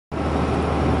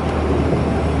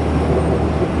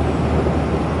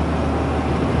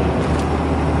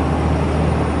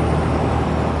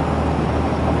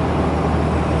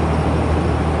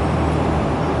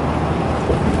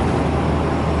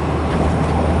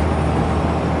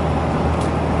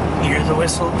the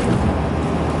whistle.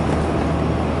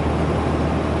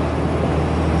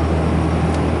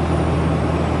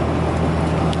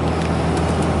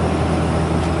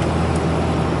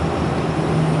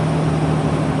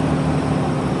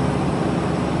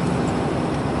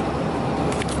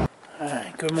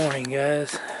 Alright, good morning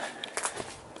guys.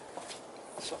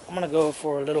 So I'm gonna go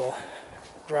for a little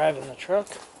drive in the truck.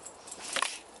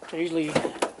 I usually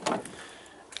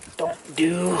don't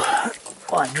do,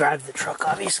 well, I drive the truck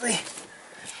obviously.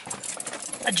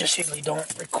 I just usually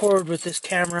don't record with this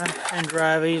camera and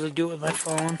drive. I usually do it with my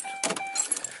phone.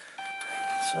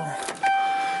 So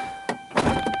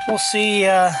we'll see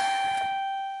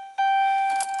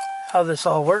how this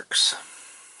all works.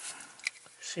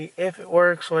 See if it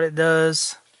works, what it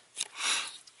does.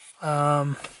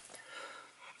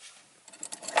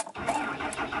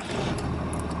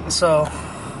 So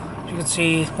you can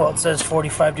see, well, it says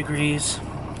 45 degrees.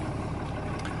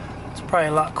 It's probably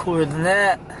a lot cooler than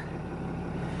that.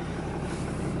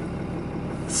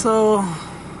 So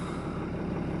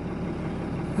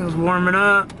it was warming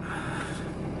up.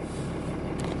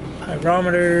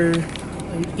 Hygrometer,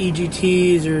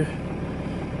 EGTs are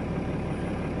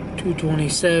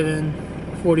 227,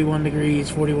 41 degrees.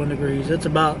 That's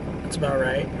about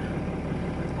right.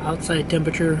 Outside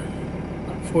temperature,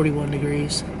 about 41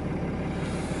 degrees.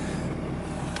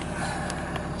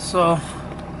 So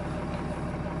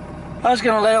I was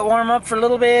gonna let it warm up for a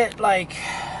little bit, like,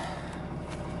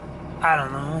 I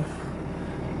don't know,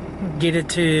 get it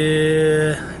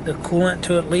to the coolant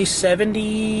to at least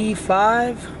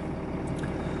 75.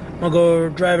 I'm gonna go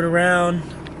drive it around.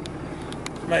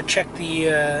 I'm gonna check the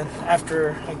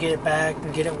after I get it back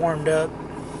and get it warmed up.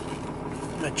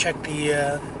 I'm gonna check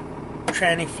the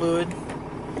tranny fluid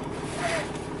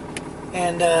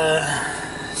and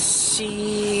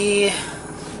see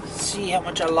how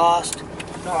much I lost.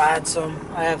 No, I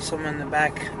have some in the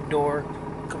back door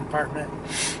compartment.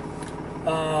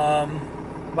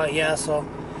 But yeah, so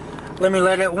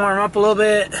let it warm up a little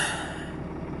bit.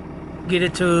 Get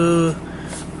it to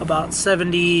about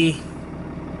 70,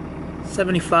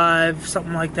 75,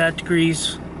 something like that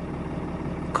degrees.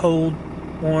 Cold,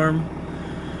 warm.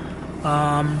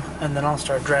 And then I'll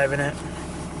start driving it.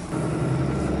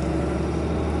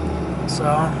 So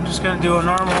I'm just gonna do a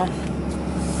normal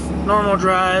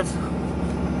drive.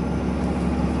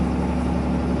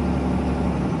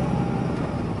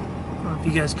 I don't know if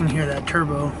you guys can hear that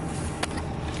turbo.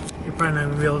 You're probably not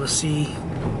gonna be able to see.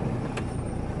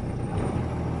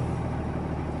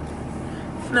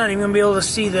 Not even gonna be able to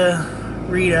see the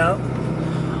readout.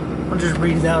 I'll just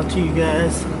read it out to you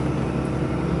guys.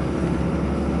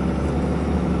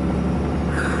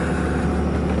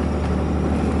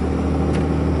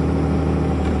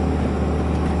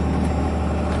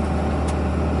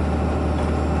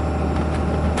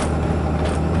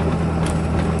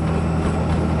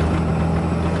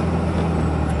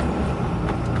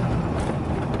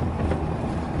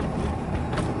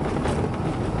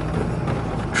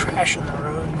 On the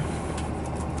road.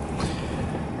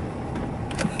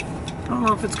 I don't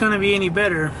know if it's going to be any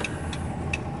better.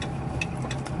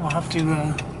 I'll have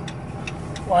to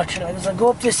watch it as I go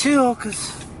up this hill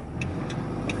because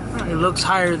it looks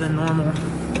higher than normal.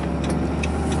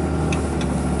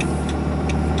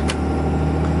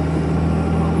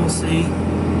 We'll see.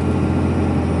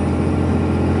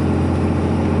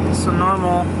 It's a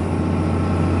normal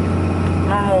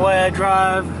way I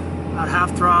drive, about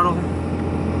half throttle.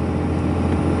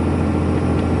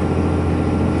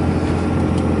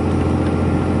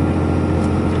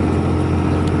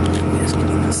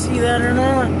 See that or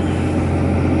not?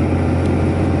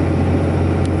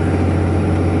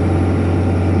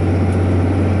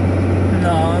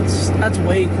 No, that's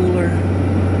way cooler.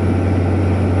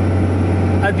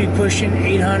 I'd be pushing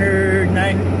 800,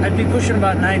 I'd be pushing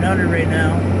about 900 right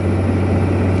now.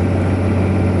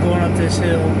 Going up this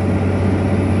hill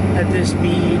at this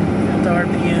speed, at the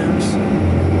RPMs.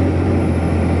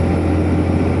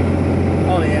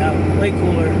 Oh yeah, way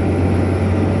cooler.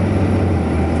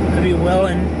 I'd be well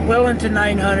into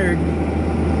 900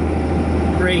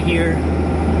 right here.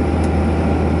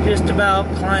 Just about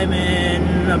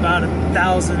climbing about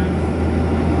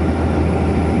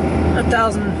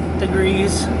 1,000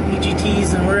 degrees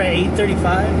EGTs, and we're at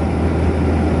 835.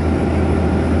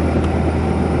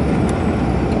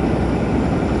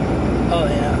 Oh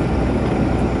yeah.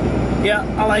 Yeah,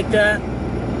 I like that.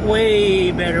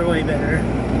 Way better, way better.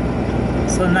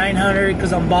 So 900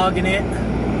 because I'm bogging it.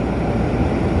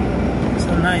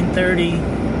 930,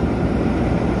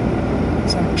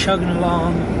 so I'm chugging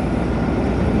along.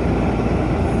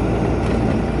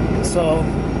 So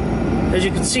as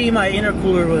you can see, my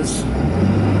intercooler was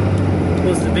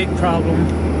was the big problem.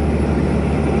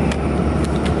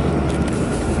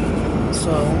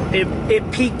 So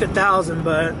it peaked 1,000,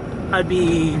 but I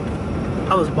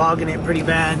was bogging it pretty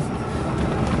bad.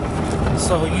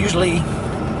 So usually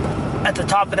at the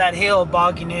top of that hill,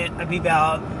 bogging it, I'd be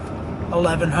about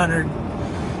 1,100.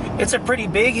 It's a pretty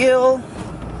big hill.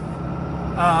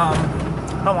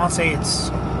 I don't want to say it's,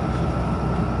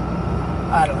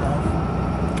 I don't know.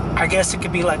 I guess it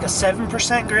could be like a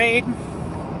 7% grade,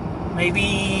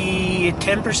 maybe a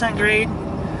 10% grade.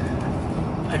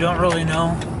 I don't really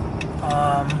know.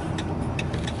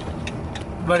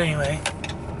 But anyway,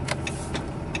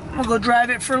 I'm gonna go drive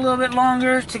it for a little bit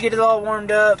longer to get it all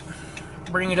warmed up,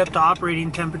 bring it up to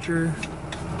operating temperature.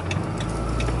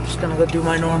 Just gonna go do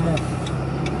my normal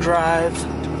drive,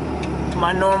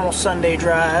 my normal Sunday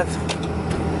drive.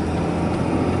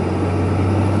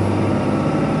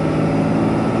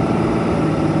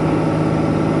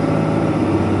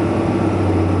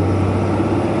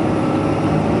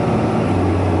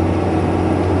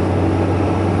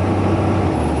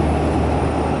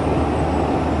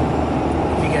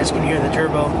 Can hear the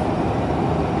turbo.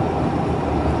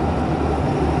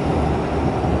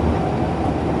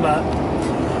 But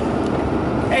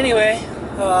anyway,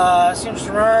 seems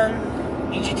to run.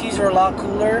 EGTs are a lot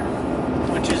cooler,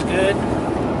 which is good.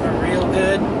 They're real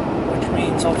good, which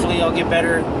means hopefully I'll get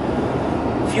better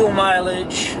fuel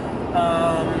mileage.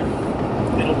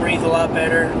 It'll breathe a lot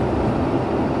better.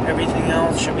 Everything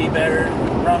else should be better.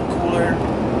 Run cooler.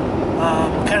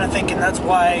 I'm kind of thinking that's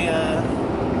why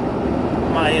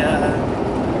my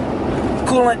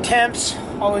coolant temps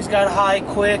always got high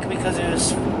quick, because it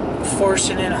was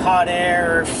forcing in hot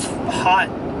air, or hot,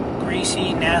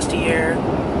 greasy, nasty air.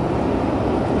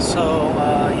 So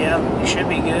yeah, it should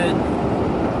be good.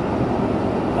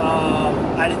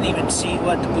 I didn't even see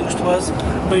what the boost was,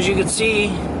 but as you can see,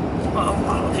 well,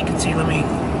 I don't know if you can see, let me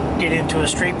get into a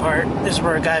straight part. This is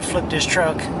where a guy flipped his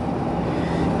truck.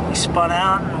 He spun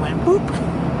out and went boop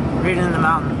right in the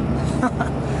mountain.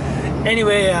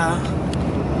 Anyway, yeah,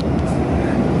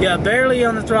 barely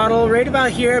on the throttle. Right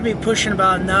about here, I'll be pushing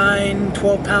about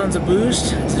 12 pounds of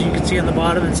boost. As you can see on the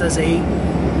bottom, it says 8.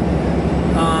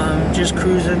 Just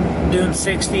cruising, doing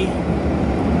 60.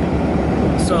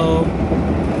 So,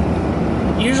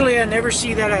 usually I never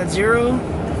see that at 0,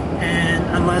 and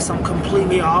unless I'm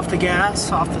completely off the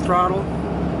gas, off the throttle.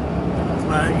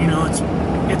 But, you know,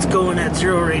 it's going at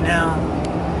 0 right now.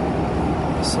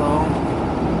 So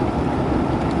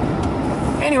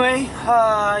anyway,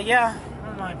 yeah,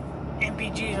 my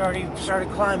MPG's already started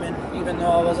climbing, even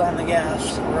though I was on the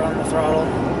gas or on the throttle.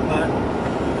 But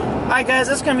alright guys,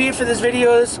 that's gonna be it for this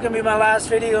video. This is gonna be my last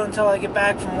video until I get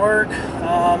back from work.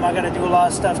 I gotta do a lot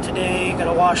of stuff today.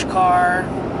 Gotta wash car,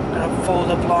 gotta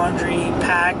fold up laundry,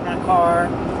 pack my car.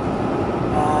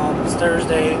 It's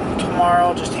Thursday.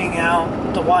 Tomorrow, just hang out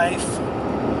with the wife.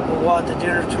 We'll go out to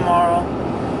dinner tomorrow.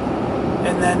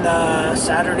 And then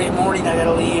Saturday morning I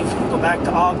gotta leave, go back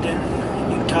to Ogden,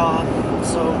 Utah.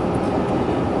 So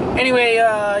anyway,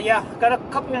 yeah, got a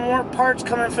couple more parts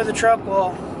coming for the truck.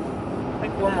 Well, I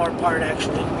think one more part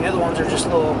actually. The other ones are just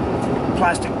little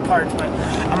plastic parts, but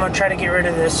I'm gonna try to get rid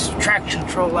of this traction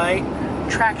control light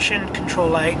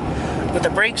with the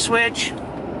brake switch.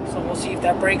 So we'll see if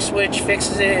that brake switch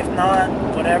fixes it. If not,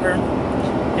 whatever.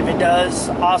 If it does,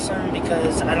 awesome,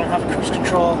 because I don't have cruise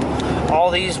control.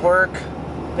 All these work.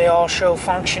 They all show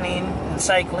functioning and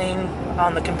cycling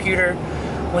on the computer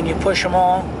when you push them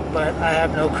all, but I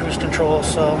have no cruise control,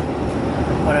 so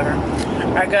whatever.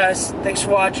 Alright guys, thanks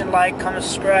for watching. Like, comment,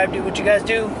 subscribe, do what you guys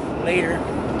do. Later.